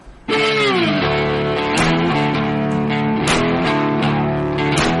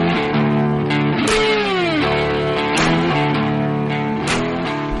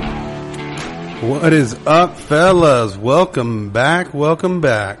What is up, fellas? Welcome back.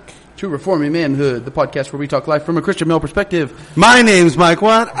 To Reforming Manhood, the podcast where we talk life from a Christian male perspective. My name's Mike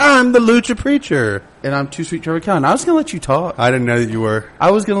Watt. I'm the Lucha Preacher. And I'm Too Sweet Trevor Count. I was going to let you talk. I didn't know that you were. I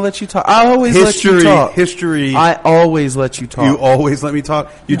was going to let you talk. I always let you talk. History. I always let you talk. You always let me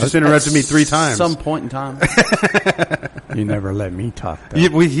talk? You just interrupted me 3 times. Some point in time. You never let me talk, though.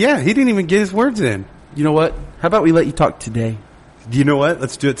 Yeah, he didn't even get his words in. You know what? How about we let you talk today? You know what?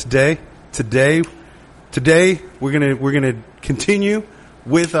 Let's do it today. Today, we're gonna continue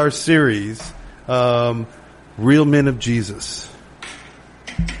with our series, Real Men of Jesus.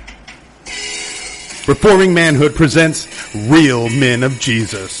 Reforming Manhood presents Real Men of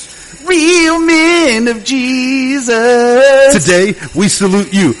Jesus. Real Men of Jesus. Today, we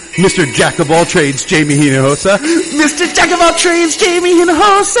salute you, Mr. Jack of all trades, Jamie Hinojosa. Mr. Jack of all trades, Jamie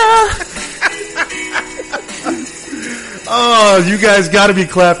Hinojosa. Oh, you guys gotta be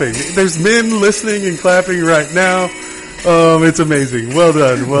clapping. There's men listening and clapping right now. It's amazing. Well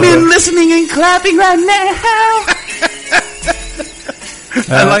done. Men listening and clapping right now.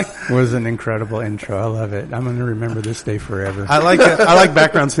 That was an incredible intro. I love it. I'm going to remember this day forever. I like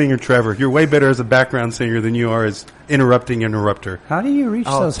background singer Trevor. You're way better as a background singer than you are as interrupting interrupter. How do you reach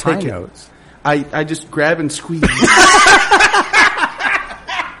those high notes? I just grab and squeeze.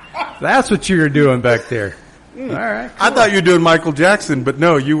 That's what you were doing back there. All right. Cool. I thought you were doing Michael Jackson, but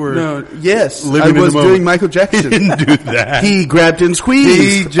no, you were. Yes, I was doing Michael Jackson. He didn't do that. He grabbed and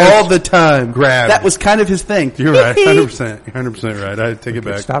squeezed all the time. Grabbed. That was kind of his thing. You're right, 100%. 100% right. I take it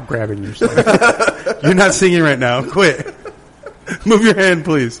back. Stop grabbing yourself. You're not singing right now. Quit. Move your hand,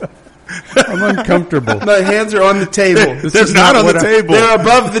 please. I'm uncomfortable. My hands are on the table. They're not on the table. They're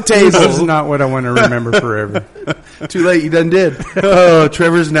above the table. This is not what I want to remember forever. Too late. You done did. Oh,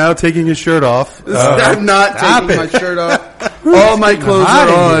 Trevor's now taking his shirt off. I'm not taking my shirt off. All my clothes are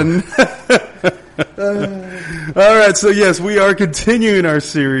on. All right. So yes, we are continuing our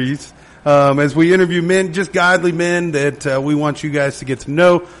series as we interview men, just godly men that we want you guys to get to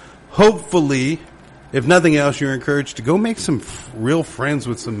know. Hopefully, if nothing else, you're encouraged to go make some real friends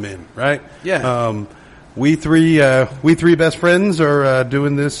with some men, right? Yeah. We three best friends are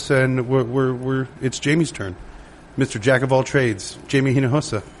doing this, and we're it's Jamie's turn. Mr. Jack of all trades, Jamie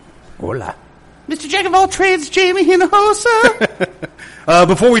Hinojosa. Hola. Mr. Jack of all trades, Jamie Hinojosa.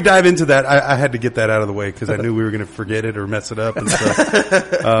 Before we dive into that, I had to get that out of the way because I knew we were going to forget it or mess it up and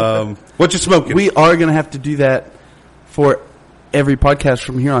stuff. What you smoking? We are going to have to do that for every podcast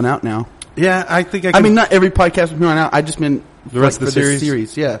from here on out now. Yeah, I think I can. I mean, not every podcast from here on out. I just meant the rest of the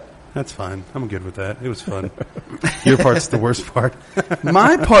series. Yeah. That's fine. I'm good with that. It was fun. Your part's the worst part.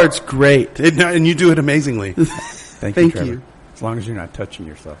 My part's great. And you do it amazingly. Thank you. As long as you're not touching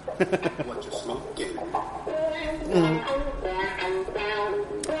yourself.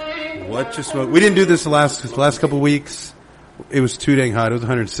 What you smoke? We didn't do this the last couple of weeks. It was too dang hot. It was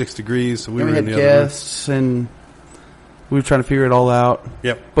 106 degrees, so we were in the other room. Guests and we were trying to figure it all out.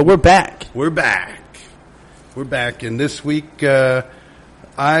 Yep. But we're back. We're back. And this week,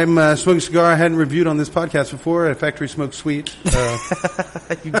 I'm smoking a cigar I hadn't reviewed on this podcast before, a Factory Smoke Sweet.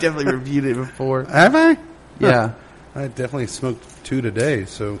 You definitely reviewed it before. Have I? Yeah. I definitely smoked 2 today,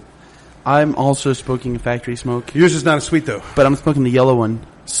 so. I'm also smoking a Factory Smoke. Yours is not a sweet, though. But I'm smoking the yellow one.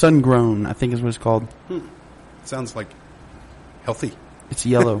 Sun Grown, I think is what it's called. Sounds like healthy. It's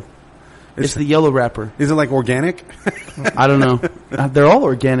yellow. It's the yellow wrapper. Is it like organic? I don't know. They're all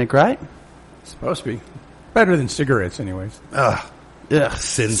organic, right? Supposed to be. Better than cigarettes, anyways. Ugh,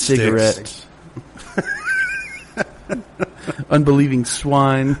 sin cigarettes. Unbelieving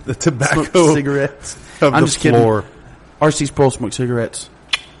swine. The tobacco cigarettes. Of I'm the just floor. kidding. R.C. Sproul smoked cigarettes.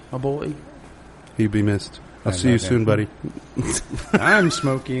 My boy. He'd be missed. I'll see you soon, buddy. I'm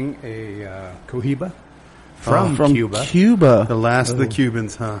smoking a Cohiba from Cuba. The last of the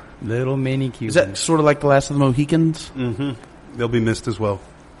Cubans, huh? Little mini Cubans. Is that sort of like the last of the Mohicans? Mm-hmm. They'll be missed as well.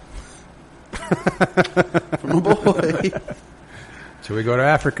 From a boy. So we go to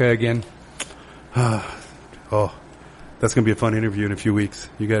Africa again. Oh, that's going to be a fun interview in a few weeks.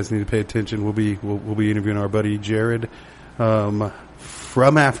 You guys need to pay attention. We'll be interviewing our buddy Jared from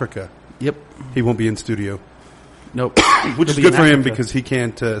Africa. Yep. He won't be in studio. Nope. Which is good for him because he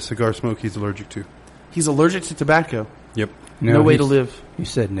can't cigar smoke. He's allergic to. He's allergic to tobacco. Yep. No way to live. You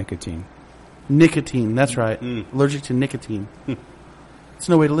said nicotine. Nicotine, that's right. Allergic to nicotine. It's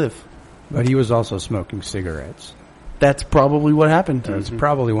no way to live. But he was also smoking cigarettes. That's probably what happened. It's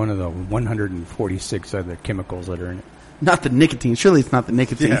probably one of the 146 other chemicals that are in it. Not the nicotine. Surely it's not the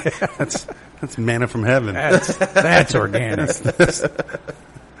nicotine. Yeah, that's manna from heaven. That's organic.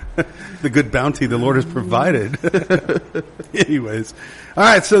 The good bounty the Lord has provided. Anyways. All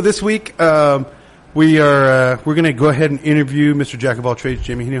right. So this week, we're going to go ahead and interview Mr. Jack of all trades,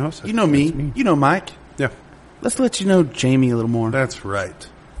 Jamie Hinojosa. You know me. You know Mike. Yeah, Let's let you know Jamie a little more. that's right.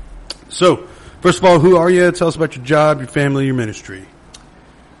 So, first of all, who are you? Tell us about your job, your family, your ministry.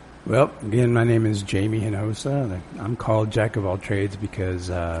 Well, again, my name is Jamie Hinojosa. I'm called Jack of all trades because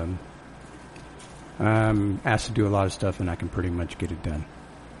I'm asked to do a lot of stuff, and I can pretty much get it done.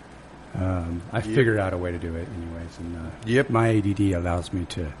 I figured out a way to do it anyways, and my ADD allows me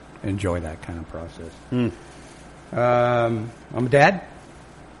to enjoy that kind of process. I'm a dad.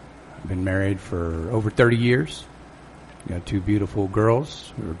 I've been married for over 30 years. Got two beautiful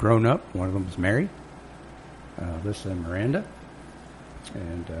girls who are grown up. One of them is married, Alyssa and Miranda.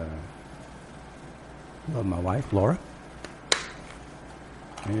 And love my wife, Laura.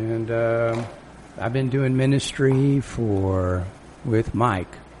 And I've been doing ministry with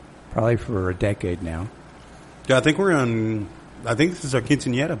Mike probably for a decade now. Yeah, I think this is our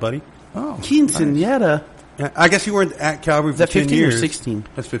quinceañera, buddy. Oh, Quinceañera. Yeah, I guess you weren't at Calvary for Is that 10 15 years. or 16?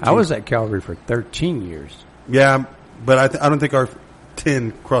 That's 15. I was at Calvary for 13 years. Yeah, but I don't think our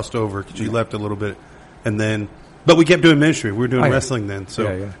 10 crossed over because you left a little bit. And then, but we kept doing ministry. We were doing wrestling then.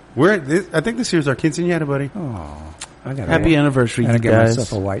 So I think this year's our quinceañera, buddy. Oh, Happy anniversary, I you got guys.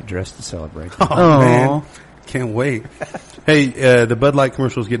 myself a white dress to celebrate. Oh, man. Can't wait. Hey, the Bud Light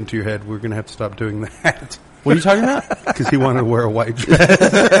commercial is getting to your head. We're going to have to stop doing that. What are you talking about? Because he wanted to wear a white dress.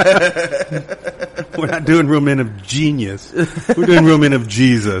 We're not doing Real Men of Genius. We're doing Real Men of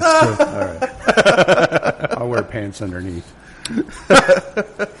Jesus. So. All right. I'll wear pants underneath.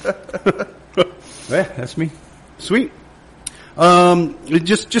 Yeah, that's me. Sweet.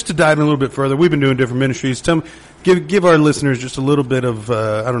 Just to dive in a little bit further, we've been doing different ministries. Give our listeners just a little bit of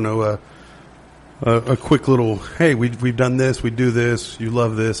a quick little, hey, we've done this, we do this, you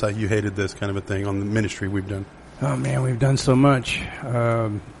love this, you hated this kind of a thing on the ministry we've done. Oh man, we've done so much.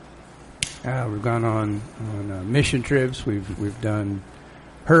 We've gone on mission trips. We've done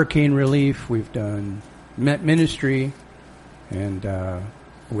hurricane relief. We've done ministry, and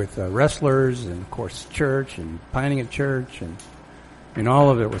with wrestlers, and of course church, and planning a church, and all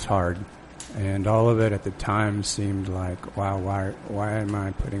of it was hard, and all of it at the time seemed like, wow, why am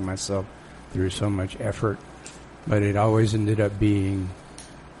I putting myself through so much effort? But it always ended up being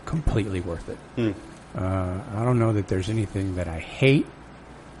completely worth it. I don't know that there's anything that I hate.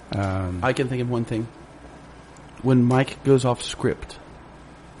 I can think of one thing. When Mike goes off script.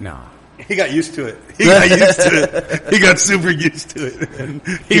 No. He got used to it. He got super used to it. And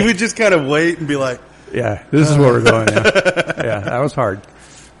he would just kind of wait and be like, yeah, this is where we're going now. Yeah, that was hard.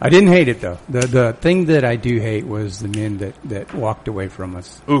 I didn't hate it though. The thing that I do hate was the men that walked away from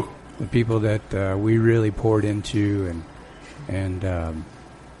us. ooh, The people that we really poured into and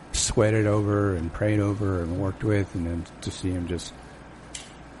sweated over and prayed over and worked with, and then to see them just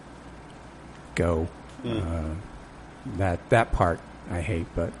go. That part I hate,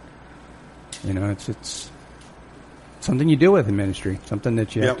 but you know, it's something you deal with in ministry, something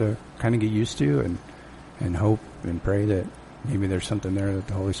that you have to kind of get used to and hope and pray that maybe there's something there that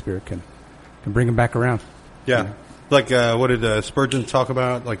the Holy Spirit can bring them back around. yeah. Like what did Spurgeon talk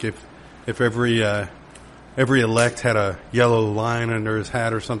about? Like if every elect had a yellow line under his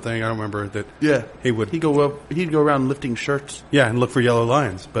hat or something. I don't remember that. Yeah. He'd He'd go around lifting shirts. Yeah, and look for yellow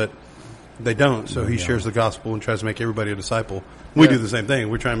lines, but they don't. So he shares the gospel and tries to make everybody a disciple. We do the same thing.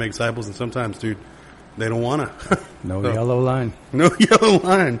 We're trying to make disciples, and sometimes, dude, they don't want to. No yellow line. No yellow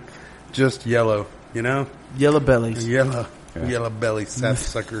line. Just yellow, you know? Yellow bellies. Yellow. Yeah. Yellow belly,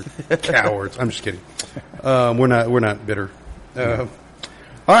 sapsucker cowards. I'm just kidding. We're not bitter. All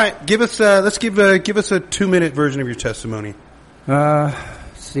right, let's give us a 2-minute version of your testimony.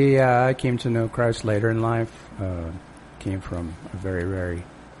 I came to know Christ later in life. Came from a very, very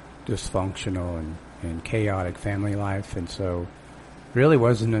dysfunctional and chaotic family life, and so really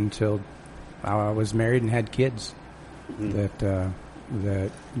wasn't until I was married and had kids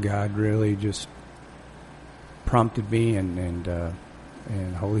that God really just prompted me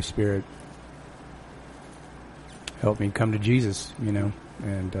and Holy Spirit helped me come to Jesus, you know.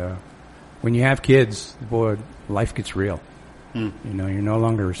 And when you have kids, boy, life gets real. You know, you're no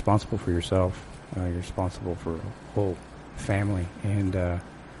longer responsible for yourself. You're responsible for a whole family, and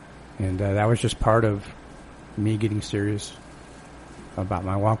that was just part of me getting serious about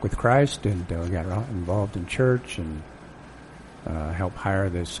my walk with Christ, and got involved in church and helped hire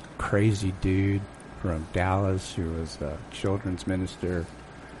this crazy dude from Dallas who was a children's minister.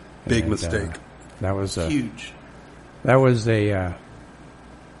 Big mistake. That was Huge. That was a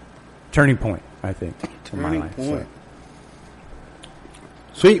turning point, I think, in my life. Point.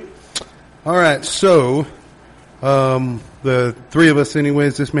 Sweet. All right, so The three of us,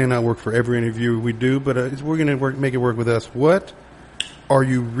 anyways. This may not work for every interview we do, but we're going to make it work with us. What are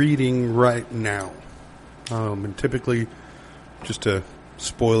you reading right now? And typically, just to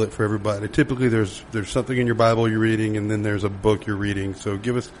spoil it for everybody, typically there's something in your Bible you're reading, and then there's a book you're reading. So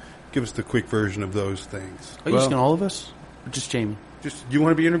give us the quick version of those things. Are you asking all of us? Or just Jamie? Just, you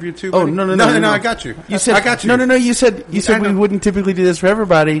want to be interviewed too? Oh, buddy? no, I got you. You said I got you. No. You said we wouldn't typically do this for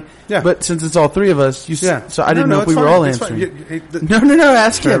everybody. Yeah. But since it's all three of us, so I didn't know if we it's were fine. all It's answering. fine. No.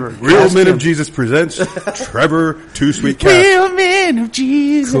 Ask him. Real Ask Men him. of Jesus presents Trevor Too Sweet Cat. Real Men of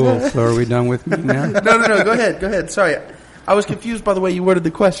Jesus. Cool. So are we done with me now? No. Go ahead. Sorry, I was confused by the way you worded the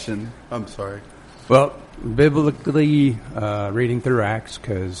question. I'm sorry. Well, biblically, reading through Acts,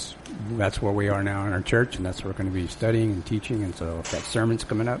 because that's where we are now in our church, and that's what we're going to be studying and teaching, and so that sermon's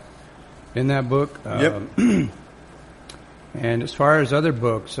coming up in that book. Yep. And as far as other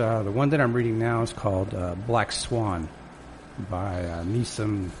books, the one that I'm reading now is called Black Swan by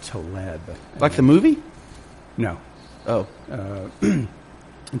Nissim Taleb. Like the movie? No. Oh.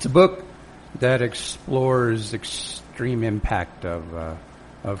 It's a book that explores extreme impact of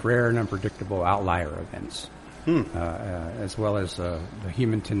rare and unpredictable outlier events, as well as the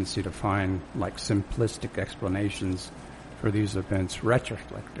human tendency to find like simplistic explanations for these events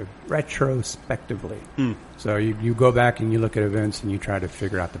retrospectively. So you go back and you look at events and you try to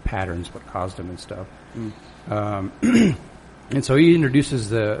figure out the patterns, what caused them and stuff. And so he introduces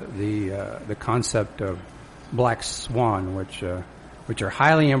the concept of black swan, which are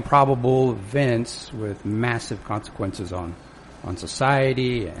highly improbable events with massive consequences on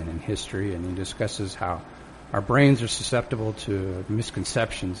society and in history, and he discusses how our brains are susceptible to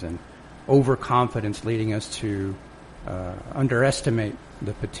misconceptions and overconfidence, leading us to underestimate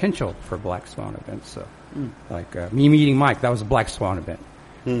the potential for black swan events. So, like me meeting Mike, that was a black swan event.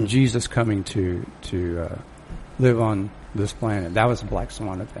 Jesus coming to live on this planet, that was a black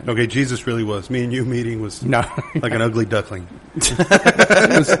swan event. Okay, Jesus really was. Me and you meeting was No, like an ugly duckling.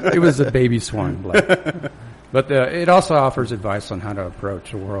 it was a baby swan black. But it also offers advice on how to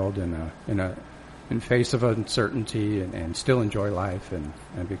approach the world in face of uncertainty and still enjoy life and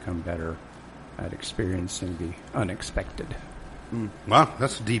become better at experiencing the unexpected. Wow,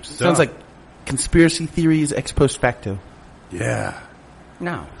 that's deep stuff. Sounds like conspiracy theories ex post facto. Yeah,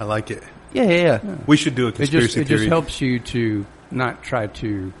 No, I like it. Yeah. We should do a it conspiracy theory. just helps you to not try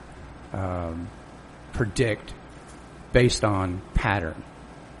to predict based on pattern.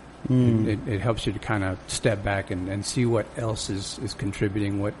 It helps you to kind of step back and see what else is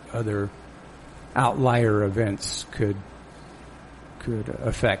contributing, what other outlier events could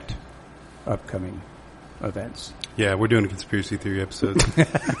affect upcoming events. Yeah, we're doing a conspiracy theory episode.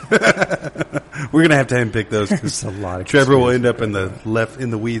 We're gonna have to handpick those because It's a lot of Trevor will end conspiracy. up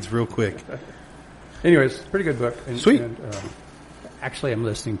in the weeds real quick. Anyways, pretty good book. Sweet. Actually, I'm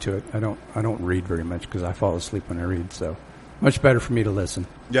listening to it. I don't read very much because I fall asleep when I read. So much better for me to listen.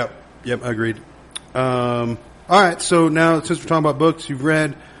 Yep, agreed. All right, so now since we're talking about books you've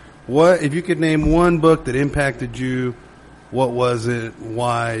read, what if you could name one book that impacted you? What was it?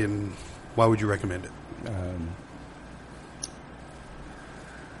 Why? And why would you recommend it?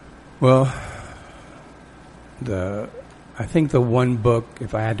 Well, I think the one book,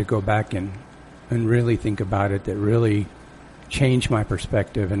 if I had to go back and really think about it, that really changed my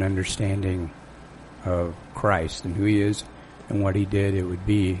perspective and understanding of Christ and who He is and what He did, it would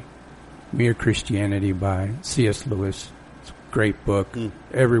be Mere Christianity by C.S. Lewis. It's a great book.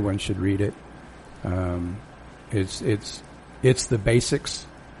 Everyone should read it. It's the basics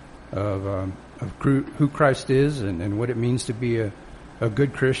of who Christ is and what it means to be a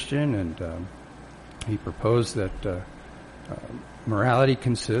good Christian, and he proposed that morality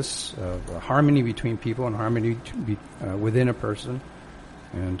consists of harmony between people and harmony within a person,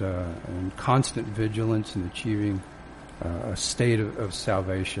 and constant vigilance in achieving a state of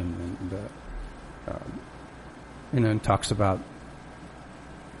salvation, and talks about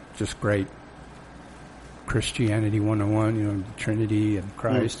just great Christianity 101, the Trinity and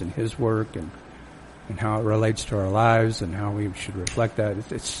Christ and His work and how it relates to our lives and how we should reflect that.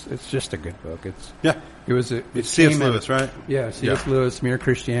 It's just a good book. It's C.S. Lewis, right? Yeah, C.S. Lewis, Mere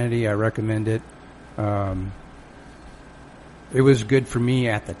Christianity. I recommend it. It was good for me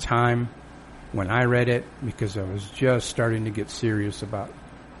at the time when I read it because I was just starting to get serious about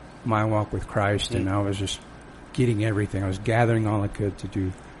my walk with Christ, and I was just getting everything. I was gathering all I could to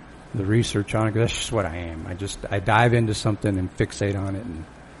do the research on it, 'cause that's just what I am. I dive into something and fixate on it,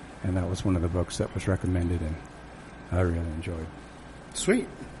 and that was one of the books that was recommended, and I really enjoyed. Sweet.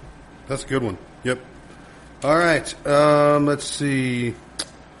 That's a good one. Yep. All right. Let's see.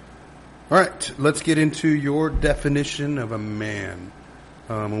 All right, let's get into your definition of a man.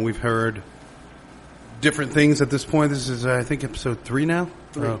 And we've heard different things at this point. This is, I think, episode 3 now.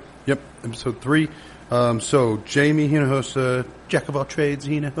 3. Yep, episode 3. So, Jamie Hinojosa, jack of all trades,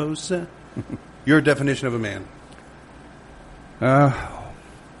 Hinojosa. Your definition of a man. I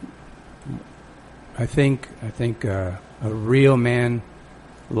think a real man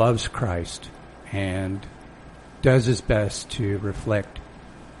loves Christ and does his best to reflect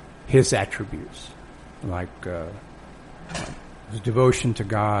his attributes, like his devotion to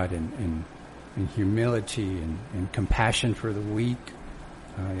God and humility and compassion for the weak.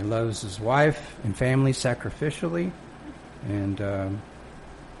 He loves his wife and family sacrificially, and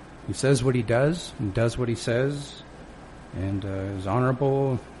he says what he does and does what he says, and is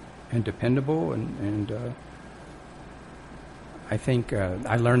honorable and dependable. And I think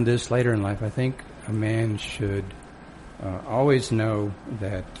I learned this later in life. I think a man should always know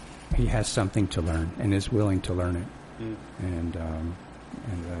that he has something to learn and is willing to learn it, and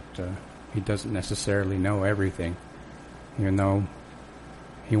that he doesn't necessarily know everything, even though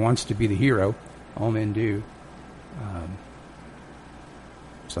he wants to be the hero. All men do.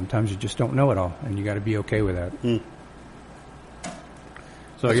 Sometimes you just don't know it all, and you got to be okay with that.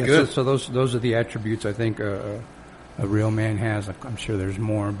 So That's yeah, good. so those are the attributes I think a real man has. I'm sure there's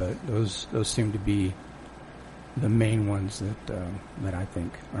more, but those seem to be the main ones that I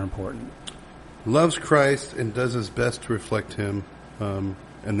think are important. Loves Christ and does his best to reflect him. And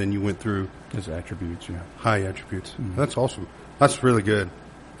then you went through His attributes, yeah. high attributes. That's awesome. That's really good.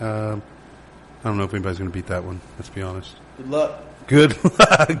 I don't know if anybody's going to beat that one. Let's be honest. Good luck. Good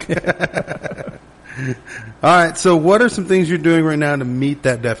luck. All right. So what are some things you're doing right now to meet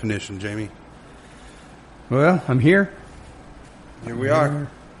that definition, Jamie? Well, I'm here. Here we are. I've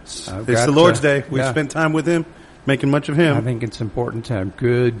It's got, the Lord's Day. We've yeah. spent time with him, making much of him. I think it's important to have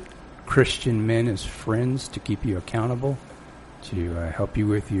good Christian men as friends to keep you accountable, to help you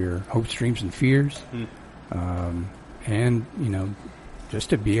with your hopes, dreams, and fears, and just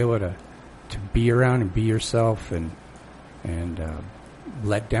to be able to be around and be yourself and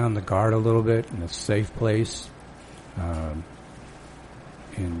let down the guard a little bit in a safe place, and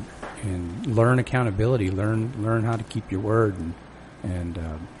learn accountability, learn how to keep your word, and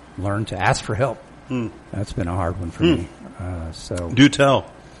learn to ask for help. That's been a hard one for me. So Do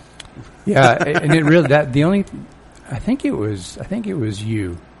tell. yeah, and it really I think it was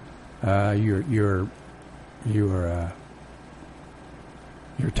you. You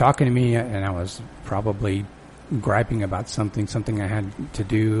were talking to me, and I was probably griping about something I had to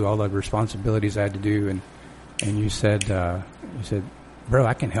do, all the responsibilities I had to do, and you said, bro,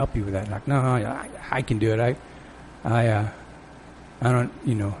 I can help you with that. Like, no, I can do it. I don't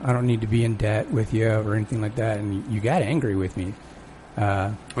need to be in debt with you or anything like that. And you got angry with me,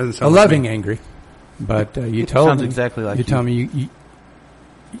 a loving angry, but you told Sounds me exactly like you you. told me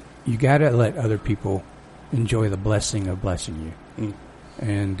you got to let other people enjoy the blessing of blessing you.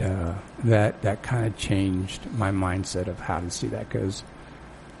 And that kind of changed my mindset of how to see that, because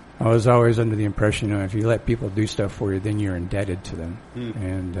I was always under the impression, if you let people do stuff for you, then you're indebted to them.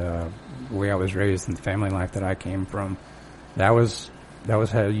 And the way I was raised in the family life that I came from, that was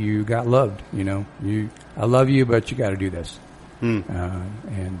how you got loved. I love you, but you got to do this.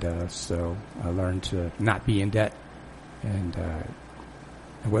 So I learned to not be in debt, and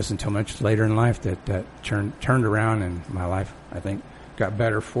it wasn't until much later in life that turned around, and my life, I think, got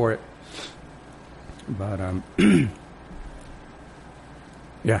better for it. But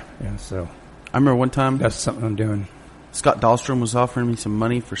yeah. So I remember one time that's something I'm doing. Scott Dahlstrom was offering me some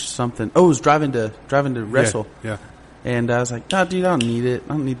money for something. Oh, I was driving to wrestle. Yeah. And I was like, "No, dude, I don't need it. I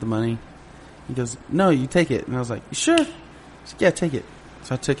don't need the money." He goes, "No, you take it." And I was like, "You sure?" He's like, "Yeah, take it."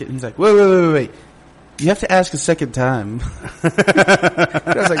 So I took it, and he's like, Wait. You have to ask a second time." And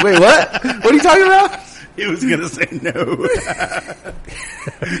I was like, "Wait, what? What are you talking about?" He was going to say no.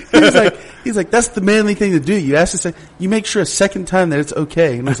 He's like, "That's the manly thing to do. You ask to say, you make sure a second time that it's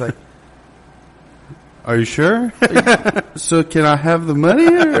okay." And I was like, Are you sure? "So can I have the money?"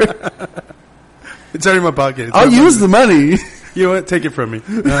 Or? It's already in my pocket. It's I'll already- use the money. You know what? Take it from me.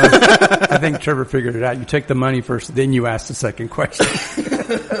 I think Trevor figured it out. You take the money first, then you ask the second question.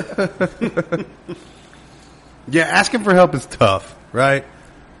 Yeah, asking for help is tough, right?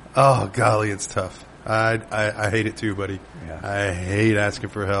 Oh, golly, it's tough. I hate it too, buddy. Yeah. I hate asking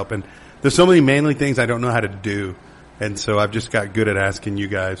for help. And there's so many manly things I don't know how to do. And so I've just got good at asking you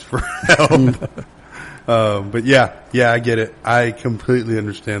guys for help. But yeah, I get it. I completely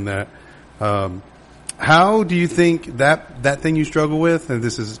understand that. How do you think that thing you struggle with, and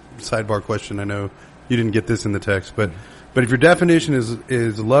this is a sidebar question, I know you didn't get this in the text, but if your definition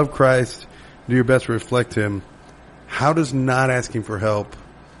is love Christ, do your best to reflect Him, how does not asking for help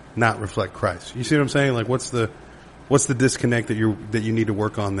not reflect Christ? You see what I'm saying? Like, what's the disconnect that you need to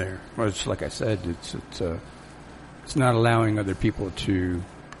work on there? Well, it's like I said, it's not allowing other people to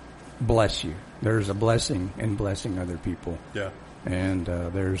bless you. There's a blessing in blessing other people. Yeah. And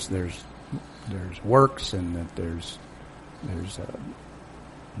there's works, and that there's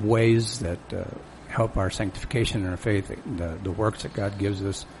ways that help our sanctification and our faith. The works that God gives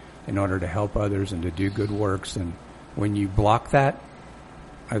us in order to help others and to do good works. And when you block that,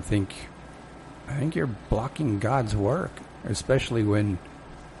 I think you're blocking God's work, especially when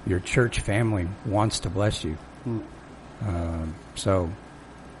your church family wants to bless you. So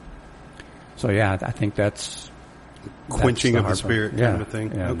yeah, I think that's quenching of the hard spirit part. kind of a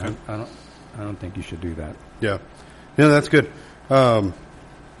thing. Yeah, Okay. I don't think you should do that. Yeah. Yeah, that's good. All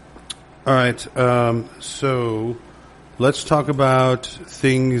right. So let's talk about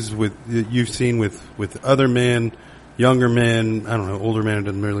things that you've seen with other men, younger men. I don't know, older men. It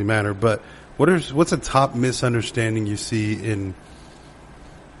doesn't really matter. But what's a top misunderstanding you see in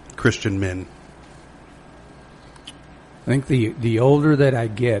Christian men? I think the older that I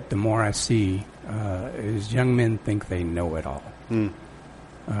get, the more I see is young men think they know it all.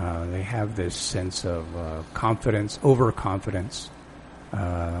 They have this sense of confidence, overconfidence,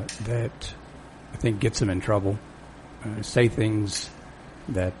 that I think gets them in trouble. Say things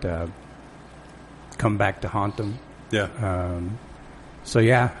that come back to haunt them. Yeah. So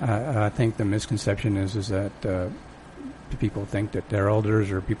yeah, I think the misconception is that people think that their elders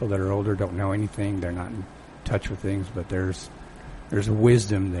or people that are older don't know anything. They're not in touch with things, but there's a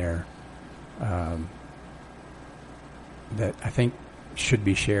wisdom there that I think should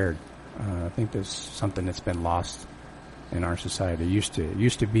be shared. I think there's something that's been lost in our society. It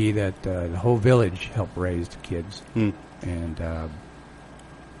used to be that the whole village helped raise the kids, and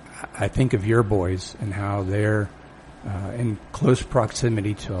I think of your boys and how they're in close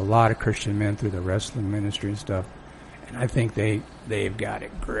proximity to a lot of Christian men through the wrestling ministry and stuff, and I think they've got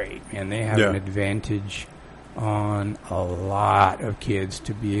it great, and they have an advantage on a lot of kids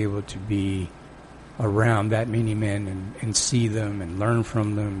to be able to be around that many men and see them and learn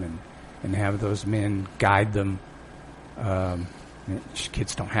from them and have those men guide them.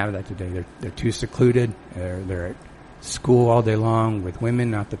 Kids don't have that today. They're too secluded. They're at school all day long with women.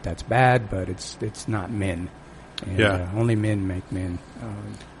 Not that that's bad, but it's not men. And, only men make men.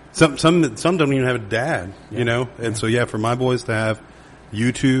 Some don't even have a dad, you know? And so, for my boys to have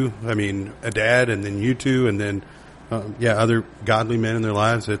you two, I mean, a dad and then you two and then, other godly men in their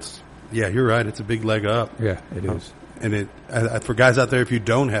lives, you're right. It's a big leg up. Yeah, it is. And for guys out there, if you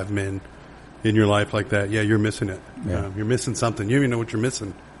don't have men in your life like that, you're missing it. Yeah. You're missing something. You don't even know what you're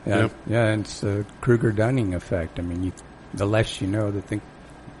missing. Yeah, you know? Yeah, and it's the Kruger-Dunning effect. I mean, the less you know,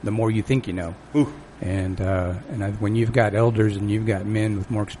 the more you think you know. Ooh. And when you've got elders and you've got men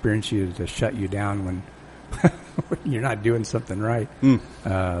with more experience to shut you down when you're not doing something right,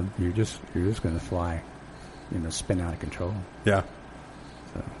 you're just going to fly, spin out of control. Yeah.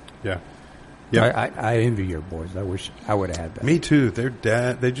 So. Yeah. Yeah. I envy your boys. I wish I would have had that. Me too. Their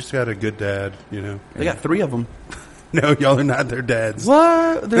dad, they just got a good dad, They got 3 of them. No, y'all are not their dads.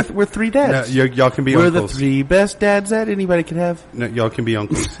 What? We're 3 dads. No, y'all can be We're uncles. the 3 best dads that anybody could have. No, y'all can be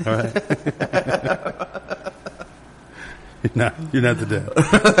uncles. All right. You're not the dad.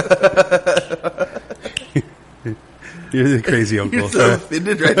 You're the crazy uncle. You're so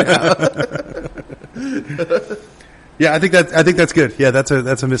offended right now. Yeah, I think that's good. Yeah, that's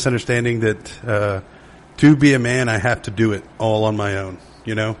a misunderstanding that to be a man, I have to do it all on my own.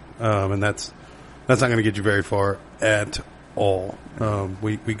 And that's not going to get you very far at all.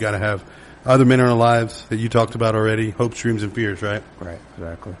 We got to have other men in our lives that you talked about already. Hopes, dreams, and fears. Right. Right.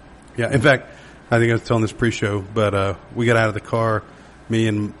 Exactly. Yeah. In fact, I think I was telling this pre-show, but we got out of the car. Me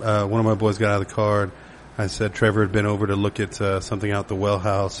and one of my boys got out of the car. And I said Trevor had been over to look at something out the well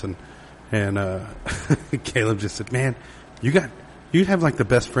house, and Caleb just said, "Man, you have like the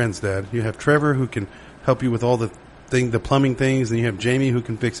best friends, Dad. You have Trevor who can help you with all the plumbing things, and you have Jamie who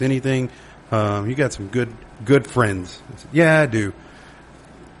can fix anything. You got some good friends." I said, "Yeah, I do."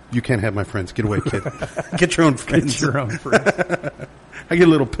 "You can't have my friends. Get away, kid. Get your own friends." Get your own friends. I get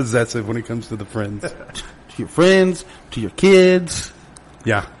a little possessive when it comes to the friends. To your friends, to your kids.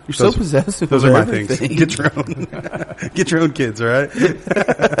 Yeah. You're so possessive. Those of are my everything. things. Get your own. Get your own kids, all right?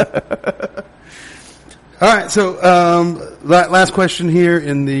 All right, so last question here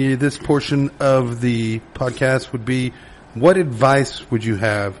in this portion of the podcast would be, what advice would you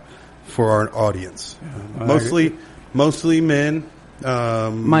have for our audience? Mostly men,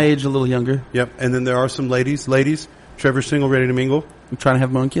 My age, a little younger. Yep. And then there are some ladies. Ladies, Trevor's single, ready to mingle. I'm trying to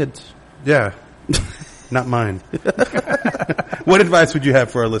have my own kids. Yeah. Not mine. What advice would you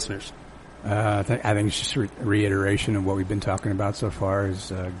have for our listeners? I think it's just a reiteration of what we've been talking about so far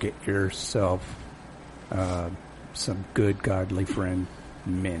is get yourself some good, godly friend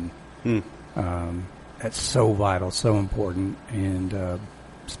men. That's so vital, so important, and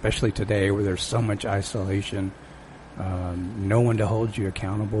especially today where there's so much isolation, no one to hold you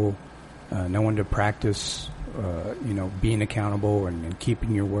accountable, no one to practice, being accountable and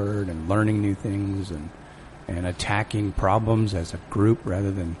keeping your word and learning new things and attacking problems as a group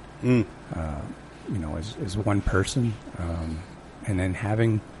rather than, as one person, and then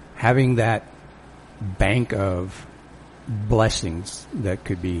having that bank of blessings that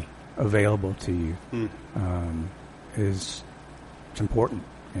could be available to you it's important.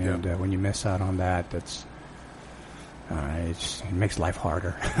 And when you miss out on that, that's it makes life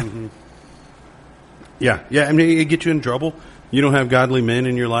harder. Yeah. I mean, it gets you in trouble. You don't have godly men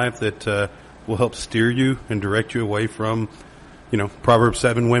in your life that will help steer you and direct you away from, Proverbs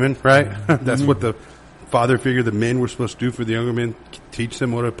 7 women, right? That's what the father figure the men were supposed to do for the younger men, teach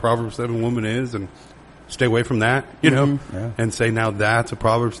them what a Proverbs 7 woman is and stay away from that, and say, now that's a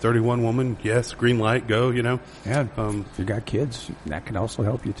Proverbs 31 woman. Yes, green light, go, Yeah. If you got kids, that can also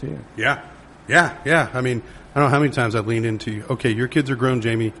help you too. Yeah. I mean, I don't know how many times I've leaned into, okay, your kids are grown,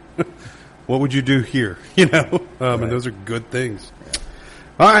 Jamie. What would you do here? Right. And those are good things. Yeah.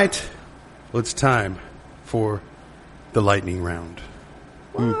 All right. Well, it's time for the lightning round.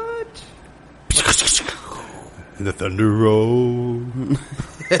 What? The thunder roll.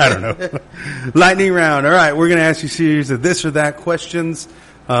 I don't know. Lightning round. All right. We're going to ask you a series of this or that questions.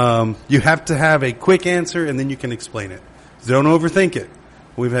 You have to have a quick answer and then you can explain it. Don't overthink it.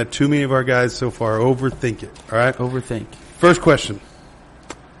 We've had too many of our guys so far overthink it. All right. Overthink. First question.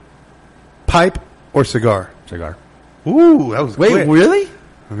 Pipe or cigar? Cigar. Ooh, that was Wait, quick. really?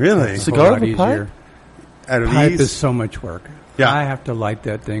 Really? Cigar with a pipe? Out of Pipe ease? is so much work. Yeah. I have to light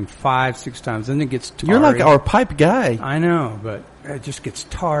that thing 5-6 times, and it gets tarry. You're like our pipe guy. I know, but it just gets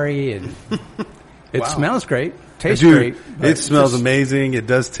tarry, and it Wow. smells great, tastes Dude, great. but it smells just amazing. It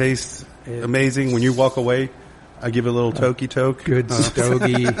does taste amazing. When you walk away, I give it a little tokey toke. Good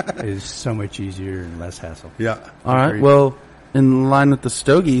stogie is so much easier and less hassle. Yeah. All right. Agreed. Well, in line with the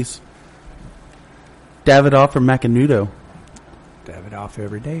Stogies, Davidoff or Macanudo? Davidoff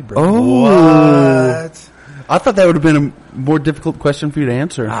every day, bro. Oh. What? I thought that would have been a more difficult question for you to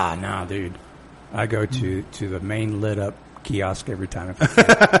answer. No, dude. I go to the main lit up kiosk every time. If I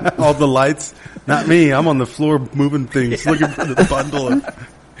can. All the lights. Not me. I'm on the floor moving things, looking for the bundle of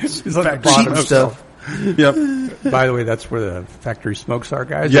It's on the factory bottom smoke. stuff. Yep. By the way, that's where the factory smokes are,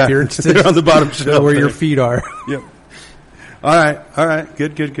 guys. Yeah. If you're They're on the bottom shelf. where your there. feet are. Yep. All right.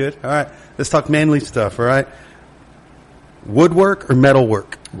 Good. All right. Let's talk manly stuff. All right. Woodwork or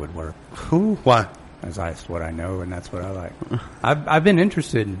metalwork? Woodwork. Ooh, why? That's what I know, and that's what I like. I've been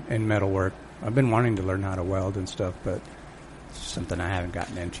interested in metalwork. I've been wanting to learn how to weld and stuff, but it's something I haven't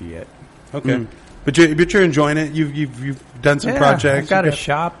gotten into yet. Okay. But you're enjoying it. You've done some projects. I've got You've a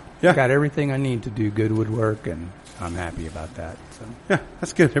shop. Yeah. Got everything I need to do good woodwork, and I'm happy about that. So Yeah,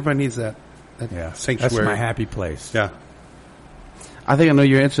 that's good. Everybody needs that. yeah, Sanctuary. that's my happy place. Yeah. I think I know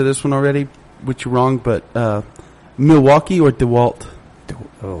your answer to this one already, which you're wrong, but Milwaukee or DeWalt?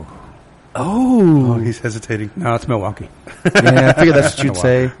 Oh Oh, he's hesitating. no, it's Milwaukee. Yeah, I figured that's what you'd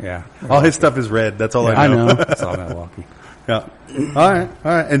say. Milwaukee. Yeah, All his stuff is red. That's all Yeah, I know. I know. It's all Milwaukee. Yeah. All right.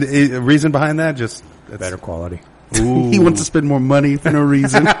 And the reason behind that, just Better quality. He wants to spend more money for no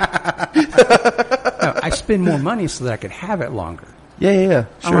reason. No, I spend more money so that I could have it longer. Yeah. I don't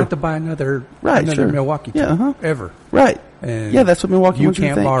Sure. have to buy another Sure. Milwaukee Yeah, tool, ever. Right. And Yeah, that's what Milwaukee you wants you to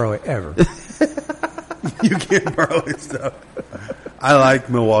can't think. borrow it ever. you can't borrow his stuff. I like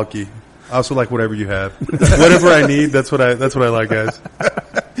Milwaukee. I also like whatever you have. Whatever I need, that's what I like, guys.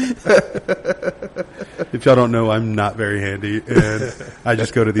 If y'all don't know, I'm not very handy, and I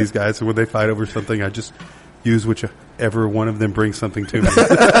just go to these guys, and when they fight over something, I just use whichever one of them brings something to me.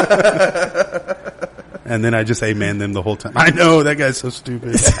 And then I just amen them the whole time. I know, that guy's so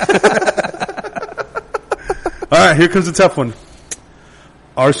stupid. All right, here comes a tough one.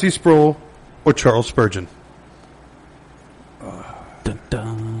 R.C. Sproul or Charles Spurgeon? Dun,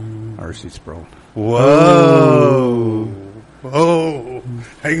 dun. R.C. Sproul. Whoa. Whoa.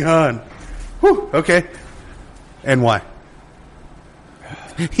 Hang on. Whew. Okay. And why?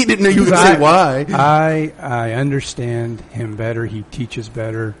 He didn't know you would say why. I understand him better. He teaches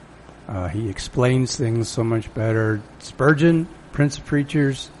better. He explains things so much better. Spurgeon, Prince of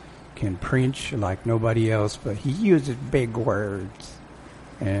Preachers, can preach like nobody else, but he uses big words.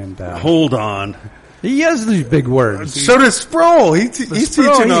 And Hold on. he has these big words. So does Sproul. He's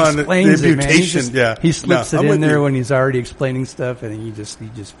Sproul, teaching he on the explains it, man. imputation. He slips No, it I'm in with there you. when he's already explaining stuff, and you just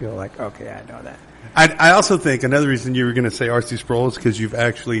feel like, okay, I know that. I also think another reason you were going to say R.C. Sproul is because you've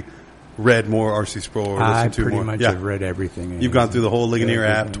actually read more R.C. Sproul or I listened to pretty more. much Yeah. have read everything. You've gone through the whole Ligonier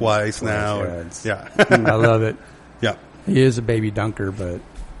app Everything. twice now. Yeah, Yeah. I love it. Yeah. He is a baby dunker, but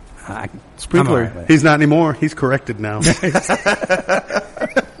Sprinkler. I'm all right with it. He's not anymore. He's corrected now. My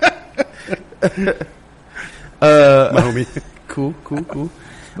homie. Cool.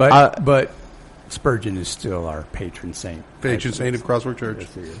 But Spurgeon is still our patron saint. Patron saint of Crossword Church.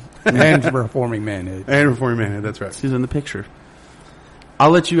 And Reforming Manhood. And Reforming Manhood. That's right. He's in the picture.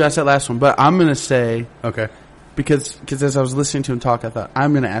 I'll let you ask that last one, but I'm going to say, Okay. because as I was listening to him talk, I thought,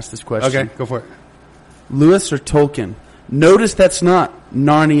 I'm going to ask this question. Okay. Go for it. Lewis or Tolkien? Notice that's not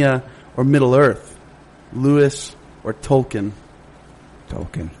Narnia or Middle Earth. Lewis or Tolkien?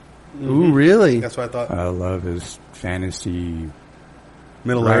 Tolkien. Ooh, really? That's what I thought. I love his fantasy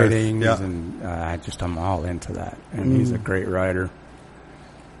Middle Earth. writings, Yeah. and I'm all into that. And he's a great writer.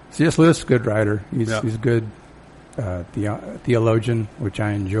 C.S. Lewis is a good writer. He's a good theologian, which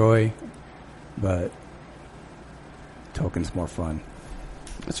I enjoy, but Tolkien's more fun.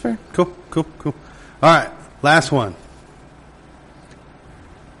 That's fair. Cool. All right. Last one.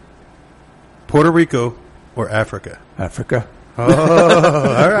 Puerto Rico or Africa? Africa. Oh,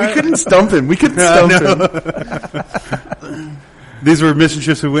 all right. We couldn't stump him. These were mission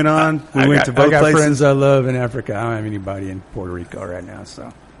trips we went on. We went to both I got places. friends I love in Africa. I don't have anybody in Puerto Rico right now, so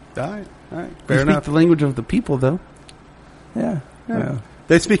All right. You Fair speak enough. the language of the people, though. yeah. Well,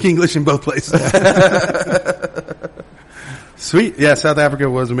 They speak English in both places. Sweet. Yeah, South Africa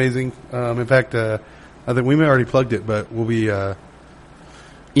was amazing. In fact, I think we may already plugged it, but we'll be...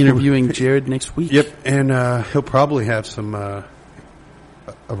 Interviewing Jared next week. Yep, and he'll probably have some a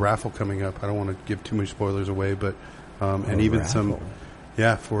raffle coming up. I don't want to give too much spoilers away, but and even some,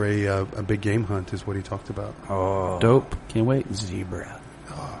 for a big game hunt is what he talked about. oh, Dope. Can't wait. zebra.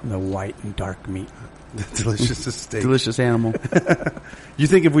 The white and dark meat. The delicious steak. Delicious animal. You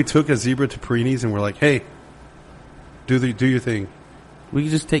think if we took a zebra to Perini's and we're like, hey, do your thing? We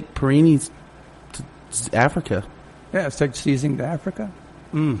could just take Perini's to Africa. Yeah, it's like seasoning to Africa.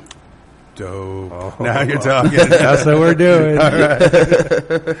 Dope. Now you're talking. That's what we're doing.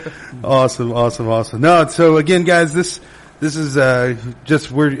 Awesome. No, so again, guys, this is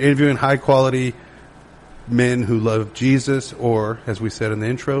just we're interviewing high quality men who love Jesus, or as we said in the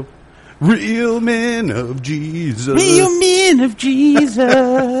intro, real men of Jesus. Real men of Jesus.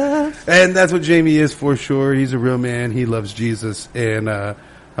 And that's what Jamie is for sure. He's a real man. He loves Jesus, and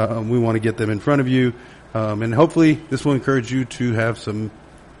we want to get them in front of you, and hopefully this will encourage you to have some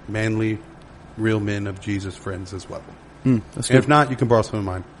manly, real men of Jesus friends as well. That's And if good. not, you can borrow some of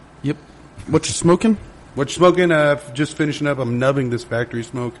mine. Yep. What you smoking? What you smoking? Just finishing up. I'm nubbing this factory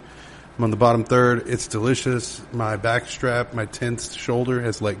smoke. I'm on the bottom third. It's delicious. My back strap, my tense shoulder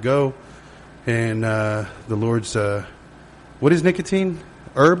has let go. And the Lord's, what is nicotine?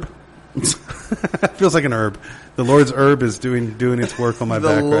 Herb? Feels like an herb. The Lord's herb is doing its work on my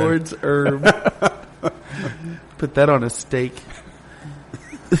back. The Lord's herb. Put that on a steak.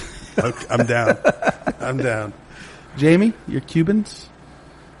 Okay, I'm down. Jamie, you're Cubans?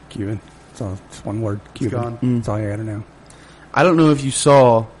 Cuban. It's one word. Cuban. gone. That's all you got to know. I don't know if you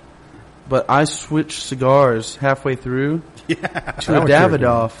saw, but I switched cigars halfway through to a what you're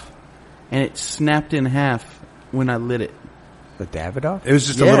Davidoff, and it snapped in half when I lit it. The Davidoff? It was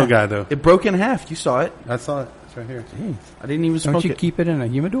just a little guy, though. It broke in half. You saw it. I saw it. It's right here. Jeez. I didn't even Don't smoke you it. keep it in a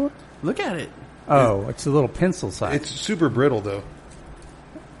humidor? Look at it. Oh, it's a little pencil size. It's super brittle, though.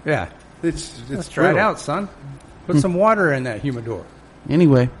 yeah. It's Let's try it brittle. out, son. Put some water in that humidor.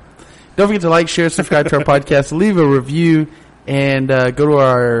 Anyway, don't forget to like, share, subscribe to our podcast, leave a review, and go to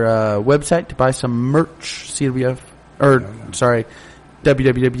our website to buy some merch.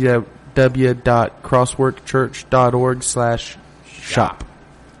 www.crossworkchurch.org/shop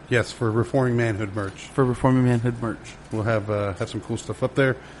Yes, for Reforming Manhood merch. for Reforming Manhood merch. We'll have some cool stuff up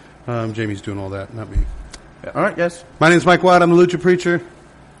there. Jamie's doing all that, not me. All right, guys. My name's Mike Watt. I'm the Lucha Preacher.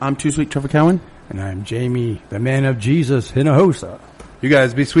 I'm Too Sweet Trevor Cowan. And I'm Jamie, the man of Jesus, Hinojosa. You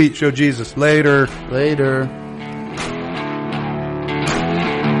guys be sweet. Show Jesus. Later. Later.